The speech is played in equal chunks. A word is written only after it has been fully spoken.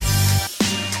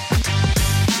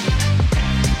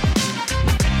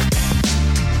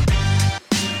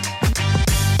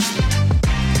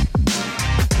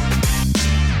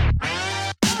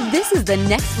the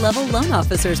Next Level Loan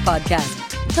Officers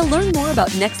podcast. To learn more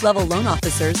about Next Level Loan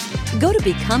Officers, go to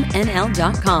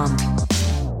becomennl.com.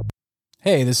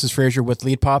 Hey, this is Fraser with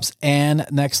Lead Pops and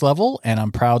Next Level, and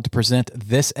I'm proud to present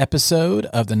this episode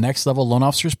of the Next Level Loan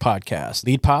Officers podcast.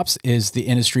 Lead Pops is the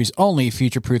industry's only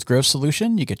future-proof growth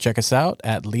solution. You can check us out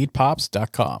at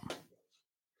leadpops.com.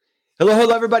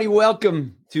 Hello, everybody.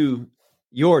 Welcome to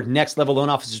your Next Level Loan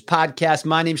Officers podcast.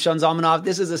 My name's Sean Zalmanoff.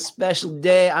 This is a special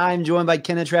day. I'm joined by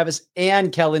Kenneth Travis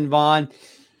and Kellen Vaughn.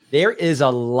 There is a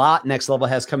lot Next Level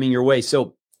has coming your way.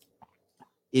 So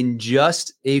in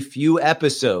just a few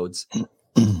episodes,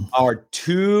 our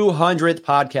 200th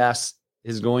podcast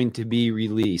is going to be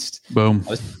released. Boom.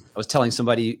 I was telling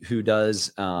somebody who does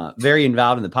very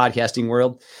involved in the podcasting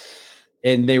world,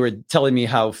 and they were telling me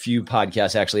how few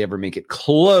podcasts actually ever make it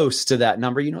close to that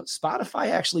number. You know,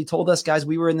 Spotify actually told us, guys,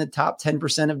 we were in the top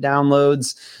 10% of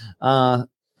downloads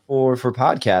for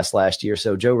podcasts last year.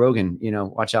 So Joe Rogan, you know,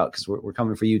 watch out because we're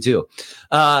coming for you too.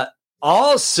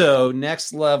 Also,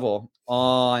 Next Level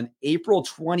on April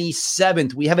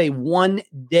 27th, we have a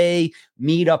one-day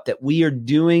meetup that we are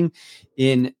doing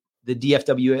in the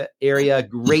DFW area,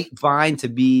 Grapevine to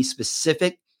be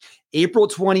specific. April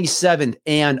 27th,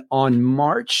 and on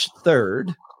March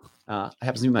 3rd,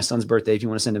 happens to be my son's birthday if you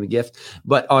want to send him a gift,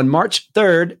 but on March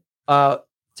 3rd,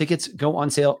 tickets go on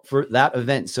sale for that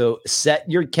event. So set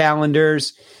your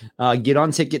calendars, get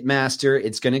on Ticketmaster.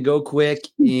 It's going to go quick,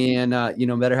 and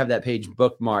better have that page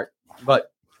bookmarked.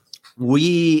 But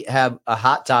we have a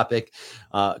hot topic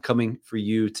coming for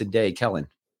you today, Kellen.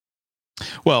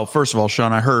 Well, first of all,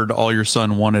 Sean, I heard all your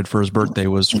son wanted for his birthday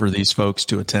was for these folks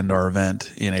to attend our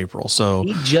event in April. So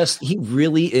he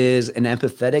really is an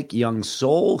empathetic young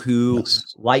soul who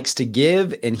likes to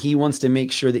give, and he wants to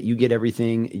make sure that you get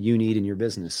everything you need in your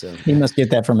business. So he must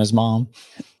get that from his mom.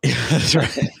 That's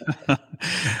right.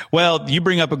 Well, you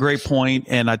bring up a great point,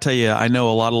 and I tell you, I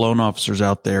know a lot of loan officers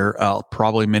out there,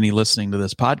 probably many listening to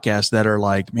this podcast, that are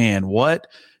like, man, what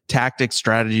tactics,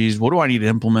 strategies, what do I need to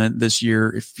implement this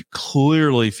year? It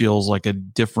clearly feels like a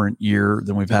different year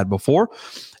than we've had before.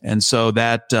 And so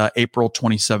that April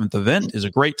 27th event is a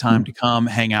great time to come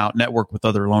hang out, network with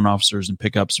other loan officers, and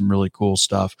pick up some really cool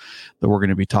stuff that we're going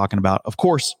to be talking about. Of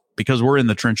course, because we're in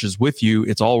the trenches with you,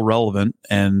 it's all relevant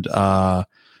and,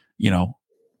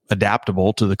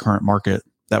 adaptable to the current market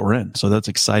that we're in. So that's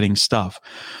exciting stuff.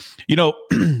 You know,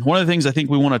 one of the things I think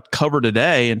we want to cover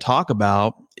today and talk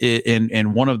about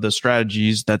in one of the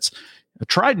strategies that's a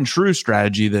tried and true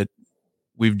strategy that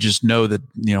we just know that,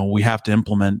 we have to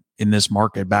implement in this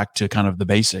market, back to kind of the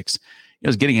basics,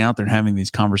 is getting out there and having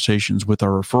these conversations with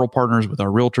our referral partners, with our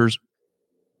realtors.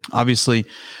 Obviously,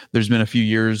 there's been a few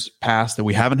years past that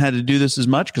we haven't had to do this as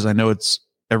much, because I know it's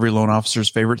every loan officer's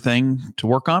favorite thing to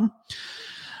work on.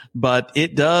 But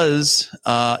it does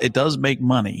make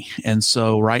money. And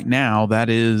so right now, that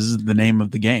is the name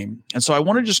of the game. And so I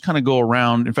want to just kind of go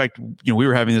around. In fact, we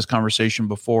were having this conversation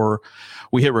before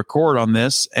we hit record on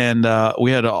this, and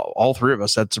we had all three of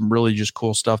us had some really just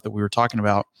cool stuff that we were talking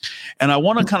about. And I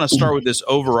want to kind of start with this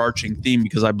overarching theme,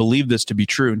 because I believe this to be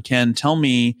true. And Ken, tell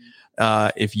me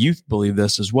if you believe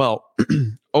this as well.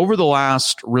 Over the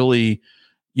last really,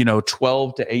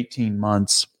 12 to 18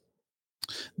 months,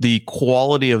 the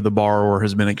quality of the borrower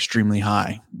has been extremely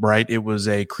high, right? It was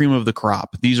a cream of the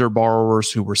crop. These are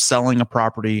borrowers who were selling a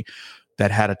property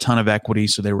that had a ton of equity,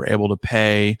 so they were able to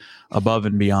pay above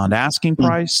and beyond asking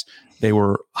price. They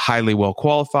were highly well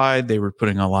qualified. They were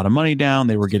putting a lot of money down.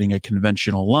 They were getting a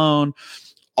conventional loan.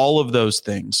 All of those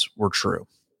things were true.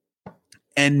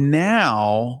 And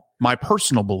now my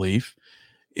personal belief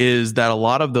is that a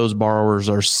lot of those borrowers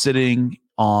are sitting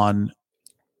on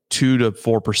 2 to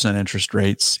 4% interest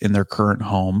rates in their current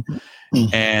home,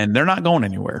 and they're not going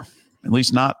anywhere, at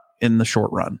least not in the short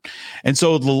run. And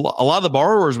so a lot of the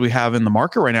borrowers we have in the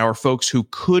market right now are folks who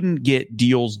couldn't get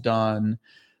deals done,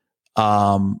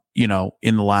 in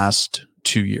the last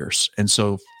 2 years. And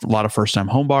so a lot of first-time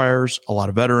home buyers, a lot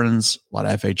of veterans, a lot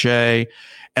of FHA,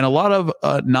 and a lot of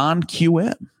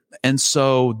non-QM. And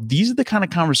so these are the kind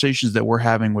of conversations that we're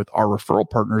having with our referral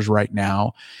partners right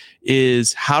now,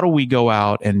 is how do we go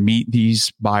out and meet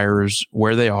these buyers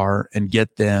where they are and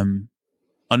get them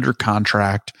under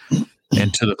contract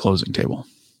and to the closing table?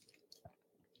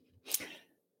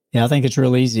 Yeah, I think it's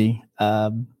real easy.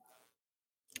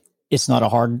 It's not a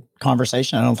hard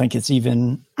conversation. I don't think it's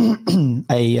even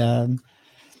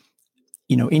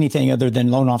anything other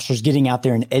than loan officers getting out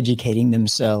there and educating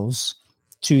themselves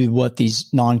to what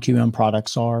these non-QM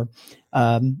products are.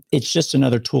 It's just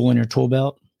another tool in your tool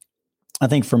belt. I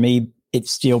think for me,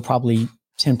 it's still probably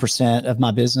 10% of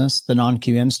my business, the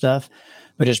non-QM stuff,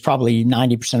 but it's probably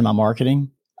 90% of my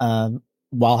marketing.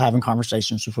 while having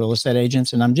conversations with real estate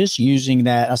agents. And I'm just using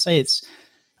that.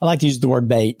 I like to use the word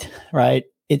bait, right?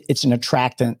 It's an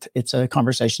attractant. It's a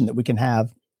conversation that we can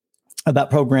have about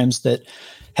programs that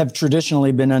have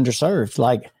traditionally been underserved.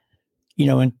 Like,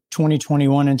 in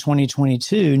 2021 and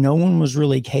 2022, no one was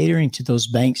really catering to those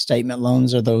bank statement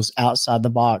loans or those outside the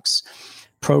box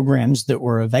programs that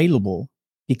were available,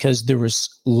 because there was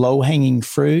low hanging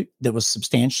fruit that was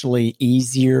substantially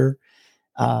easier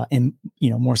and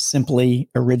more simply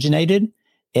originated.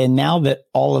 And now that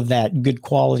all of that good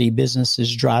quality business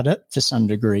is dried up to some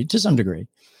degree,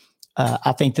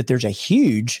 I think that there's a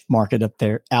huge market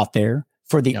out there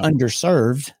for the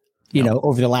underserved,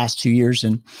 over the last 2 years.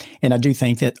 And I do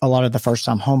think that a lot of the first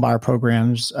time homebuyer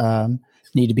programs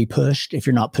need to be pushed if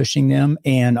you're not pushing them,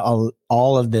 and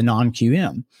all of the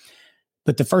non-QM.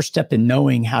 But the first step in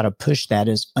knowing how to push that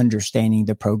is understanding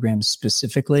the program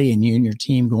specifically, and you and your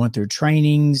team going through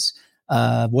trainings,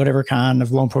 whatever kind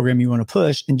of loan program you want to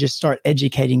push, and just start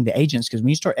educating the agents. Because when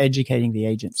you start educating the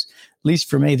agents, at least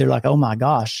for me, they're like, oh my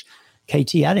gosh,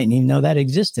 KT, I didn't even know that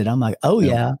existed. I'm like, oh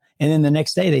yeah. And then the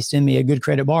next day they send me a good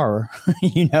credit borrower,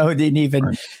 it didn't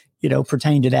even,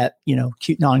 pertain to that,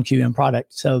 non-QM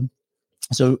product. So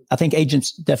I think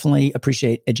agents definitely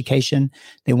appreciate education.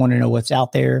 They want to know what's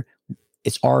out there.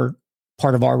 It's part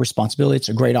of our responsibility. It's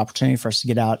a great opportunity for us to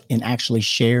get out and actually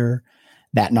share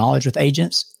that knowledge with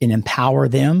agents and empower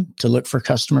them to look for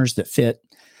customers that fit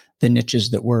the niches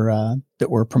that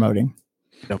we're promoting.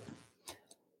 Yep.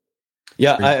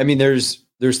 Yeah. I mean, there's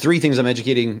three things I'm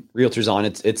educating realtors on.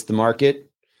 It's the market.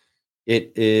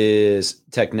 It is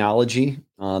technology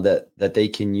that they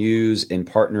can use and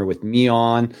partner with me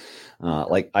on.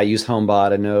 Like I use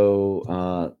HomeBot. I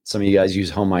know some of you guys use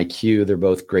Home IQ. They're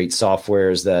both great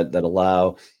softwares that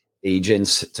allow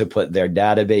agents to put their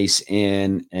database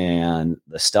in, and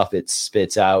the stuff it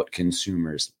spits out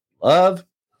consumers love,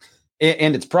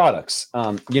 and its products.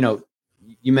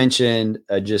 You mentioned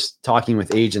just talking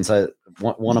with agents.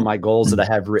 One of my goals that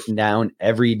I have written down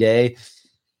every day,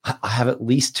 I have at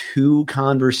least 2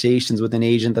 conversations with an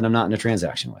agent that I'm not in a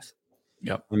transaction with.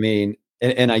 Yep. I mean,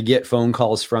 and I get phone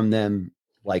calls from them,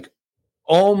 like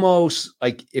almost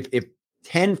like if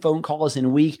 10 phone calls in a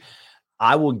week,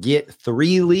 I will get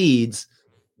 3 leads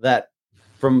that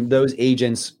from those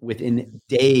agents within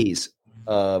days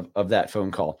of that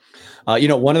phone call.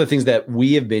 One of the things that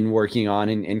we have been working on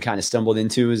and kind of stumbled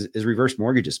into is reverse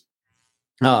mortgages.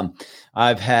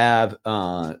 I've have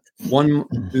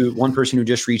one person who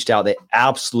just reached out. They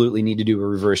absolutely need to do a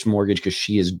reverse mortgage because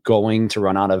she is going to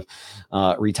run out of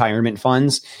retirement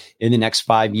funds in the next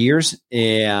 5 years,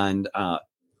 and I'm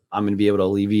going to be able to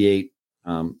alleviate.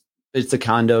 It's a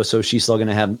condo, so she's still going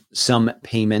to have some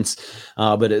payments,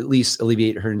 but at least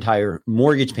alleviate her entire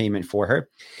mortgage payment for her.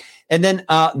 And then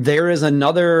there is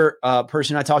another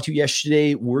person I talked to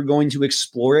yesterday. We're going to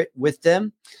explore it with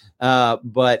them,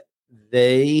 but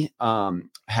they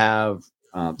have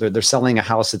they're selling a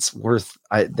house that's worth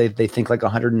they think like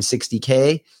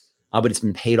 $160K, but it's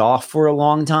been paid off for a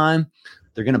long time.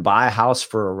 They're going to buy a house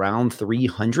for around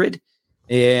 $300,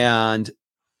 and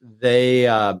they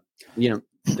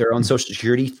their own Social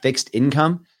Security, fixed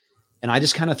income. And I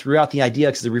just kind of threw out the idea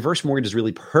because the reverse mortgage is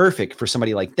really perfect for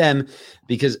somebody like them,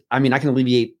 because I mean, I can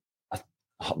alleviate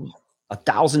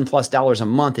 $1,000+ a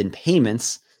month in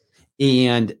payments,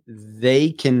 and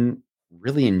they can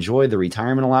really enjoy the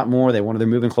retirement a lot more. They're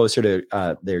moving closer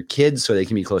to their kids so they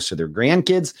can be close to their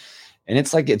grandkids. And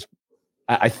it's like, it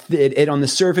on the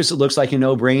surface, it looks like a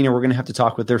no-brainer. We're going to have to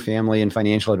talk with their family and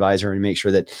financial advisor and make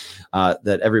sure that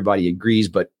everybody agrees.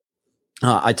 But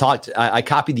I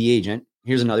copied the agent.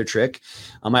 Here's another trick.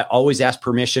 I always ask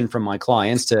permission from my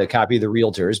clients to copy the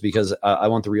realtors, because I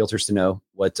want the realtors to know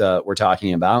what we're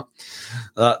talking about.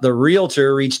 The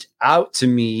realtor reached out to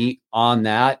me on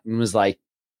that and was like,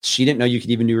 she didn't know you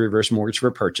could even do reverse mortgage for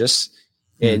a purchase.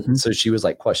 And so she was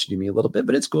like questioning me a little bit,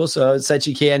 but it's cool. So I said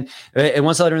she can. And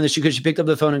once I let her in the shoe, because she picked up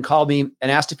the phone and called me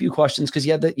and asked a few questions, because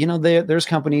there's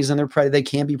companies and they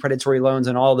can be predatory loans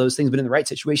and all those things, but in the right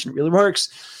situation, it really works.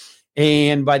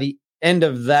 And by the end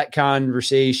of that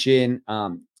conversation,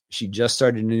 she just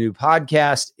started a new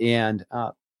podcast, and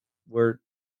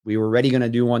we were already going to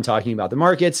do one talking about the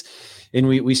markets, and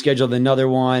we scheduled another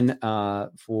one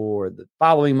for the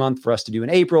following month for us to do in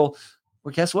April.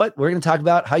 Well, guess what? We're going to talk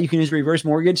about how you can use reverse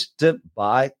mortgage to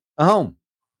buy a home.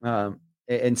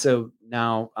 And so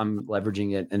now I'm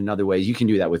leveraging it in other ways. You can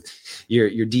do that with your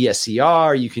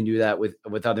DSCR. You can do that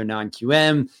with other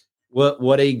non-QM.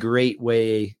 What a great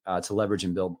way to leverage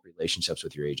and build relationships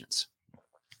with your agents.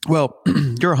 Well,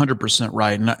 you're 100%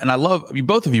 right. And I love,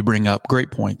 both of you bring up great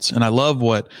points. And I love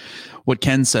what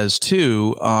Ken says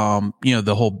too,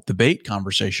 the whole debate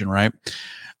conversation, right?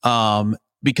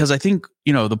 Because I think,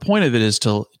 the point of it is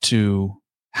to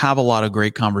have a lot of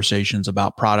great conversations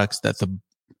about products that the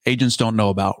agents don't know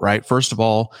about, right? First of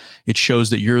all, it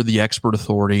shows that you're the expert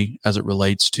authority as it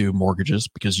relates to mortgages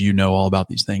because you know all about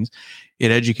these things. It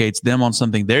educates them on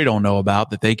something they don't know about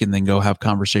that they can then go have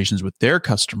conversations with their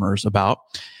customers about.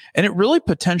 And it really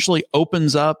potentially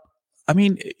opens up. I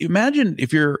mean, imagine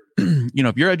if you're,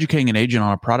 if you're educating an agent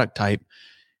on a product type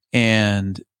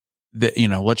and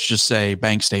let's just say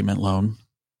bank statement loan,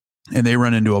 and they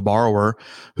run into a borrower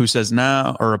who says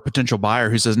no, or a potential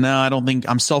buyer who says, no, I don't think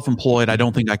I'm self-employed. I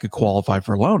don't think I could qualify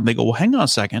for a loan. They go, well, hang on a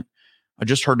second. I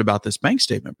just heard about this bank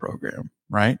statement program,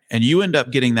 right? And you end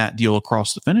up getting that deal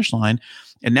across the finish line.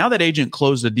 And now that agent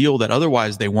closed a deal that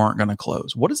otherwise they weren't going to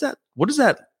close. What does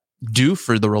that do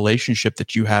for the relationship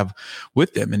that you have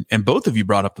with them? And both of you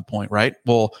brought up the point, right?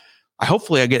 Well,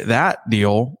 hopefully I get that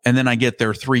deal and then I get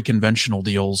their 3 conventional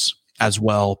deals as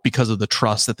well because of the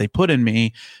trust that they put in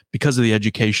me, because of the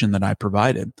education that I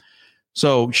provided.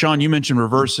 So Sean, you mentioned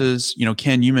reverses,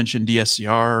 Ken, you mentioned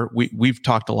DSCR. We've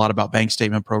talked a lot about bank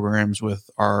statement programs with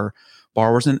our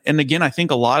borrowers. And again, I think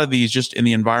a lot of these, just in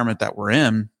the environment that we're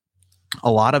in,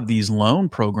 a lot of these loan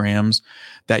programs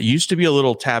that used to be a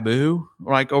little taboo,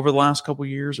 like over the last couple of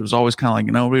years, it was always kind of like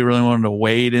nobody really wanted to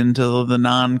wade into the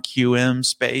non-QM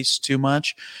space too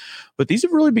much. But these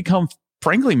have really become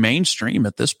frankly mainstream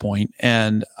at this point.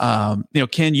 And,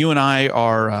 Ken, you and I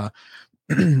are,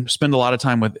 spend a lot of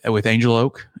time with Angel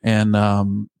Oak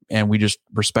and we just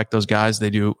respect those guys. They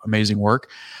do amazing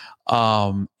work.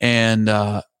 Man,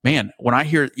 when I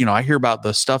hear about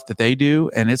the stuff that they do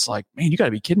and it's like, man, you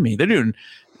gotta be kidding me. They're doing,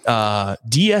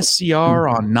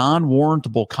 DSCR on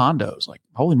non-warrantable condos. Like,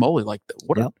 holy moly, like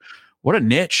what a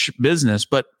niche business.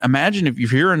 But imagine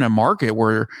if you're in a market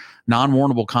where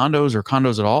non-warrantable condos or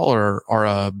condos at all are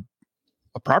a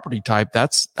property type,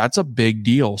 that's a big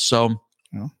deal. So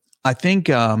I think,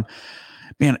 man,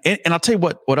 and I'll tell you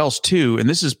what else too, and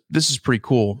this is pretty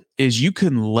cool, is you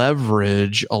can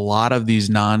leverage a lot of these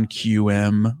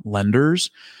non-QM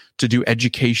lenders to do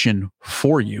education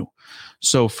for you.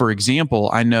 So for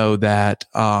example, I know that,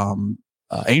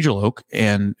 Angel Oak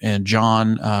and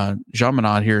John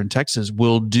Manad here in Texas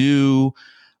will do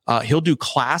he'll do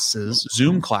classes,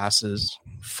 Zoom classes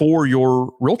for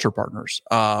your realtor partners.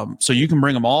 So you can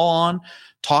bring them all on,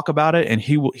 talk about it, and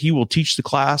he will teach the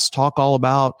class, talk all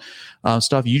about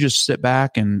stuff. You just sit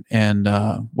back and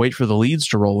wait for the leads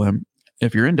to roll in.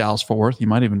 If you're in Dallas-Fort Worth, you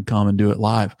might even come and do it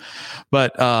live.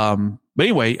 But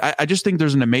anyway, I just think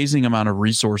there's an amazing amount of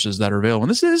resources that are available.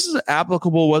 And this is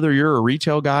applicable whether you're a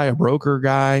retail guy, a broker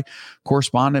guy,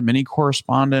 correspondent, mini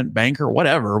correspondent, banker,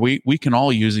 whatever. We can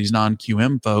all use these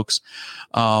non-QM folks.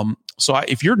 So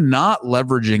if you're not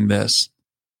leveraging this,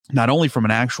 not only from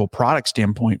an actual product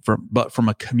standpoint, but from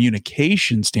a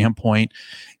communication standpoint,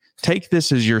 take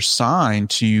this as your sign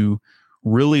to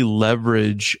really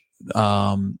leverage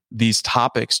these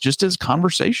topics just as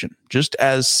conversation, just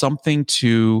as something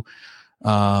to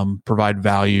provide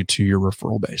value to your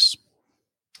referral base.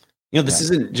 This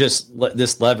isn't just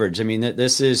this leverage. I mean,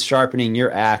 this is sharpening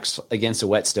your axe against a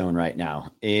whetstone right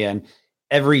now. And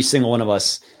every single one of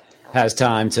us has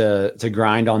time to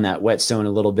grind on that whetstone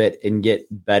a little bit and get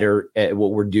better at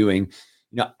what we're doing.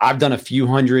 I've done a few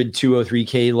hundred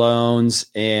 203K loans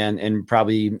and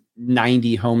probably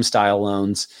 90 home style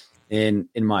loans in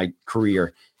my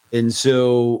career. And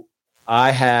so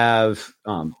I have,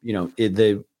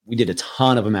 we did a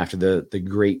ton of them after the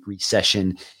Great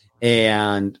Recession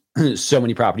and so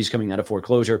many properties coming out of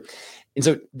foreclosure. And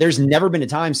so there's never been a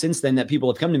time since then that people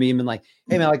have come to me and been like,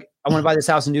 hey man, like I want to buy this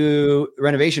house and do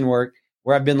renovation work,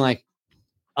 where I've been like,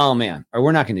 oh man, or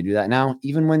we're not going to do that now.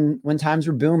 Even when times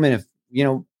were booming, if,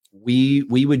 we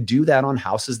would do that on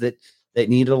houses that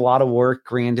needed a lot of work.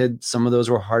 Granted, some of those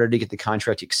were harder to get the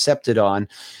contract accepted on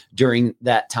during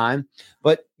that time,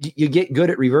 but you get good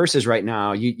at reverses right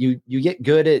now. You get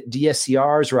good at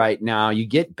DSCRs right now. You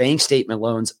get bank statement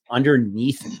loans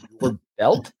underneath your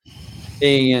belt.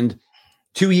 And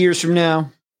 2 years from now,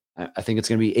 I think it's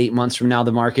going to be 8 months from now,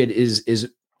 the market is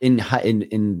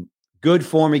in good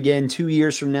form again. 2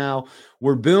 years from now,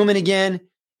 we're booming again.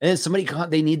 And then somebody,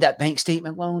 they need that bank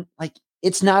statement loan. Like,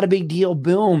 it's not a big deal.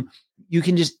 Boom. You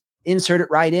can just insert it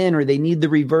right in, or they need the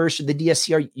reverse or the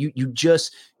DSCR. You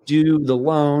just do the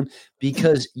loan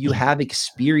because you have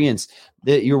experience,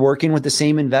 that you're working with the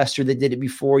same investor that did it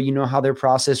before. You know how their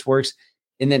process works.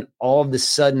 And then all of a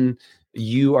sudden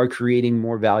you are creating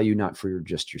more value, not for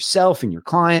just yourself and your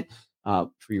client, for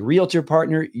your realtor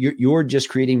partner, you're just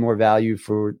creating more value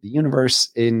for the universe,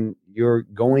 and you're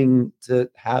going to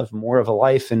have more of a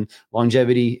life and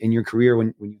longevity in your career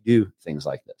when you do things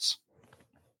like this.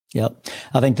 Yep.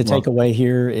 I think the takeaway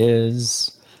here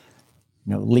is,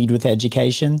 lead with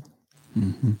education,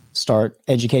 start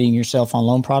educating yourself on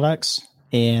loan products.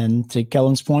 And to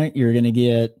Kellen's point, you're going to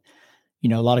get,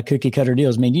 a lot of cookie cutter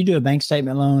deals. I mean, you do a bank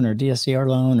statement loan or DSCR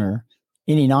loan or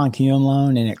any non-QM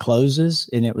loan and it closes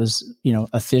and it was,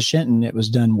 efficient and it was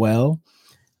done well.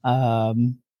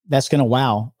 That's going to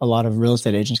wow a lot of real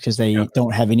estate agents because they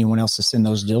don't have anyone else to send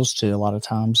those deals to a lot of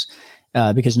times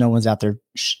because no one's out there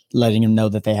letting them know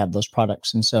that they have those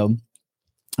products. And so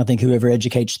I think whoever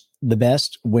educates the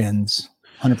best wins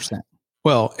 100%.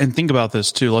 Well, and think about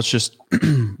this too. Let's just,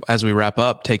 as we wrap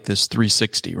up, take this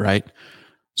 360, right?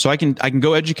 So I can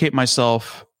go educate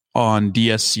myself on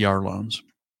DSCR loans.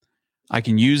 I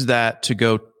can use that to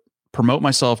go promote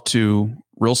myself to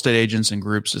real estate agents and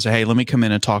groups to say, hey, let me come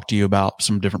in and talk to you about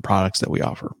some different products that we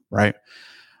offer, right?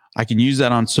 I can use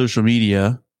that on social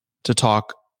media to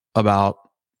talk about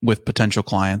with potential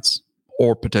clients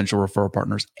or potential referral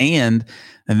partners. And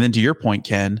then to your point,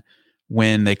 Ken,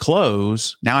 when they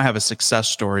close, now I have a success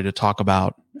story to talk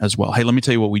about as well. Hey, let me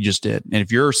tell you what we just did. And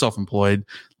if you're self-employed,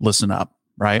 listen up,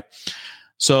 right?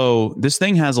 So this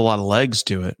thing has a lot of legs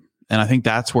to it. And I think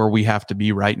that's where we have to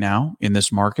be right now in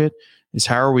this market is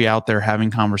how are we out there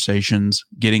having conversations,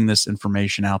 getting this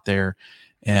information out there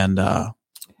and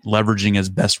leveraging as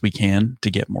best we can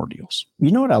to get more deals.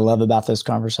 You know what I love about this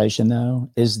conversation though,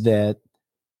 is that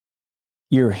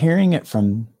you're hearing it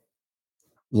from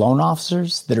loan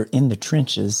officers that are in the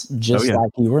trenches, just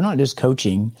like you. We're not just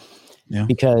coaching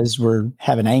because we're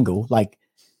have an angle, like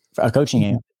a coaching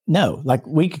angle. No, like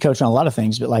we could coach on a lot of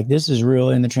things, but like this is real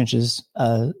in the trenches,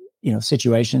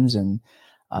 situations. And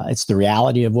it's the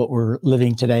reality of what we're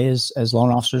living today as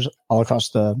loan officers all across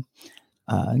the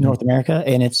North America.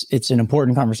 And it's an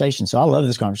important conversation. So I love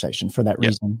this conversation for that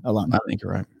reason alone. I think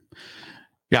you're right.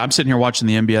 Yeah. I'm sitting here watching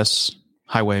the MBS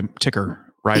highway ticker,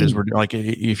 right? As we're like,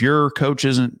 if your coach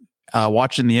isn't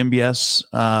watching the MBS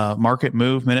market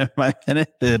move minute by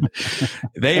minute, then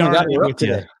they aren't with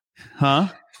you. Huh?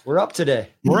 We're up today.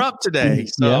 We're up today.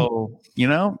 So,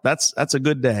 that's a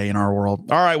good day in our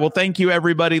world. All right. Well, thank you,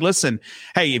 everybody. Listen,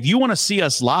 hey, if you want to see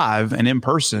us live and in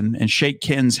person and shake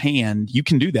Ken's hand, you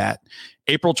can do that.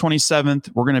 April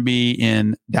 27th, we're going to be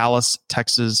in Dallas,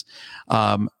 Texas.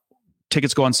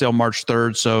 Tickets go on sale March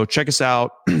 3rd. So check us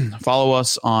out. Follow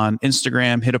us on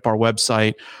Instagram, hit up our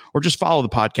website, or just follow the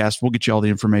podcast. We'll get you all the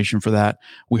information for that.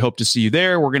 We hope to see you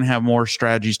there. We're going to have more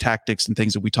strategies, tactics, and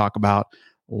things that we talk about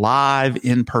live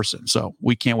in person. So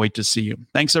we can't wait to see you.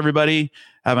 Thanks, everybody.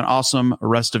 Have an awesome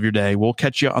rest of your day. We'll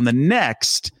catch you on the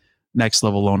next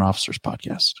Level Loan Officers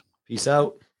podcast. Peace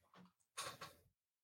out.